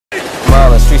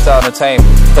Freestyle Entertainment,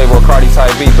 Playboi Carti type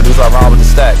beat, producer around with the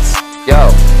stacks. Yo,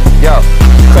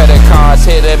 credit cards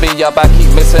hitting me up, I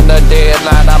keep missing the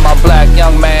deadline. I'm a black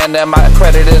young man and my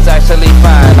credit is actually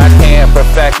fine. I can't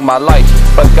perfect my life,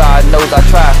 but God knows I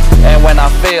try. And when I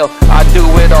fail, I do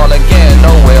it all again.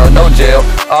 No well, no jail.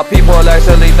 Are people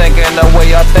actually thinking the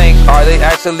way I think? Are they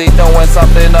actually doing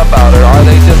something about it? Are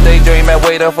they just daydreaming,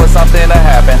 waiting for something to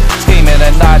happen? Scheming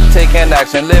and not taking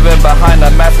action, living behind a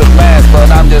massive mask. But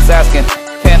I'm just asking,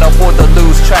 can't afford to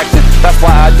lose traction. That's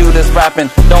why I do this rapping.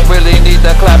 Don't really need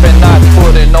the clapping, not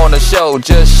putting on a show.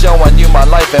 Just showing you my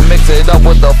life and mix it up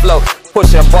with the flow.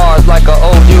 Pushing bars like a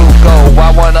old Hugo.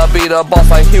 I wanna be the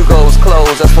boss like Hugo's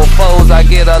clothes. As for foes, I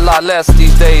get a lot less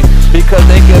these days, because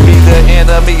they could be the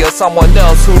enemy of someone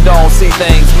else who don't see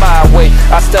things my way.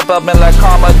 I step up and let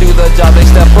karma do the job. They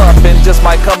step up and just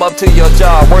might come up to your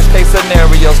job. Worst case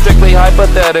scenario, strictly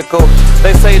hypothetical.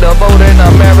 They say to vote in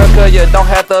America, you don't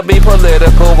have to be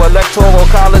political. Electoral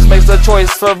college makes a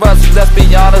choice for us. Let's be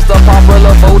honest, the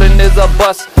popular voting is a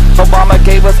bust. Obama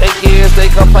gave us 8 years, they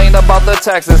complain about the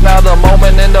taxes. Now the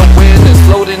moment in the wind is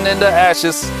floating in the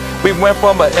ashes. We went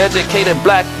from an educated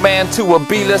black man to a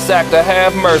B-list actor,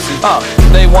 have mercy.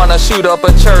 They wanna shoot up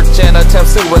a church and attempt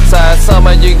suicide. Some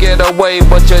of you get away,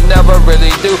 but you never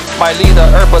really do. Might leave the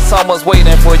earth, but someone's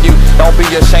waiting for you. Don't be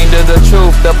ashamed of the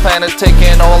truth, the planet's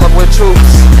taking all of with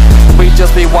troops. We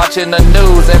just be watching the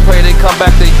news and pray they come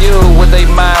back to you with their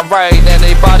mind right and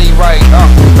their body right.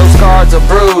 Those cards are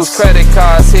bruised, credit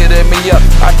cards hitting me up.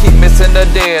 I keep missing the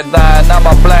deadline. I'm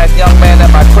a black young man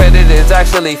and my credit is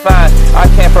actually fine. I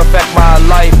can't perfect my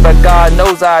life, but God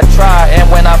knows I try.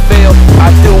 And when I fail, I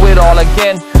do it all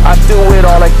again. I do it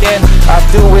all again. I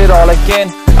do it all again.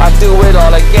 I do it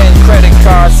all again. Credit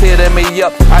cards hitting me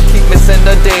up, I keep missing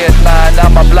the deadline.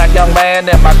 I'm a black young man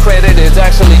and my credit is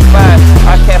actually fine.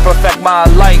 I can't perfect my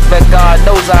life, but God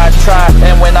knows I try.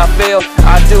 And when I fail,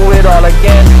 I do it all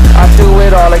again. I do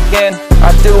it all again.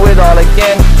 I do it all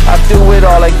again. I do it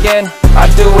all again. I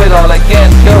do it all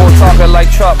again. Yo, talking like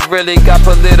Trump really got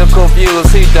political views.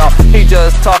 He don't, he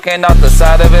just talking out the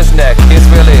side of his neck. It's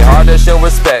really hard to show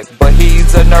respect, but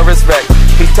he's a nervous wreck.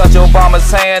 He touched Obama's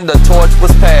hand, the torch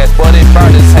was passed, but it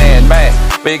burned his hand, man.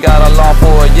 We got along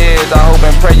for years, I hope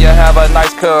and pray you have a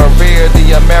nice career.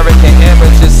 The American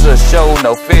image is to show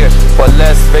no fear, but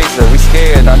let's face it, we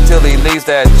scared until he leaves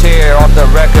that chair. Off the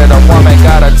record, a woman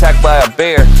got attacked by a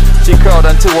bear. She curled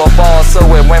into a ball, so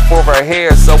it went for her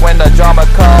hair. So when the drama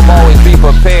come, always be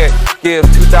prepared. Give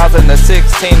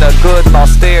 2016 a good long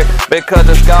stare, because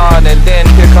it's gone and then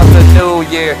here comes the new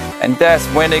year. And that's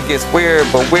when it gets weird,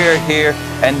 but we're here.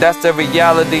 And that's the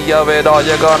reality of it all.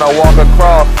 You're gonna walk or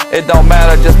crawl, it don't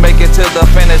matter, just make it to the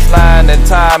finish line in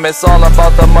time. It's all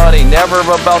about the money, never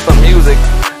about the music,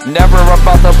 never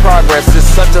about the progress. It's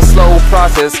such a slow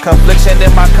process, confliction in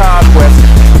my conquest.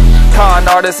 Con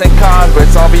artists in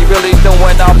Congress, are we really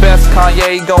doing our best?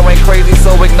 Kanye going crazy,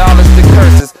 so acknowledge the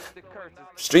curses.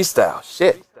 Street style,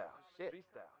 shit.